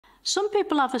Some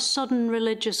people have a sudden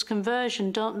religious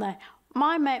conversion, don't they?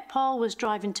 My mate Paul was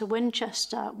driving to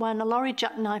Winchester when a lorry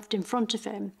jackknifed in front of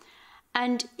him,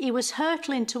 and he was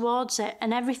hurtling towards it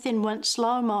and everything went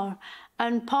slow-mo.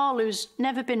 And Paul, who's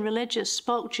never been religious,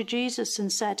 spoke to Jesus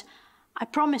and said, "I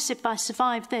promise if I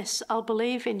survive this, I'll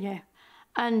believe in you."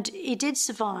 And he did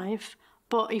survive,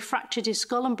 but he fractured his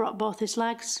skull and broke both his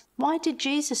legs. Why did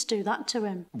Jesus do that to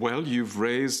him? Well, you've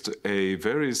raised a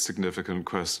very significant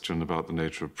question about the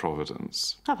nature of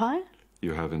providence. Have I?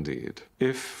 You have indeed.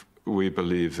 If we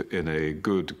believe in a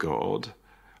good God,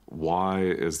 why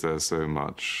is there so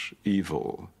much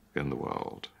evil in the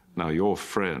world? Now, your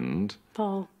friend,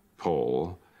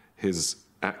 Paul, his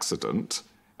accident,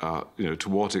 to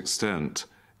what extent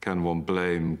can one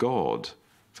blame God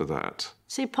for that?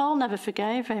 See, Paul never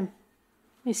forgave him.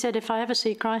 He said, if I ever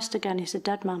see Christ again, he's a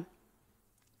dead man.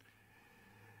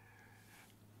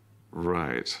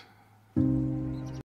 Right.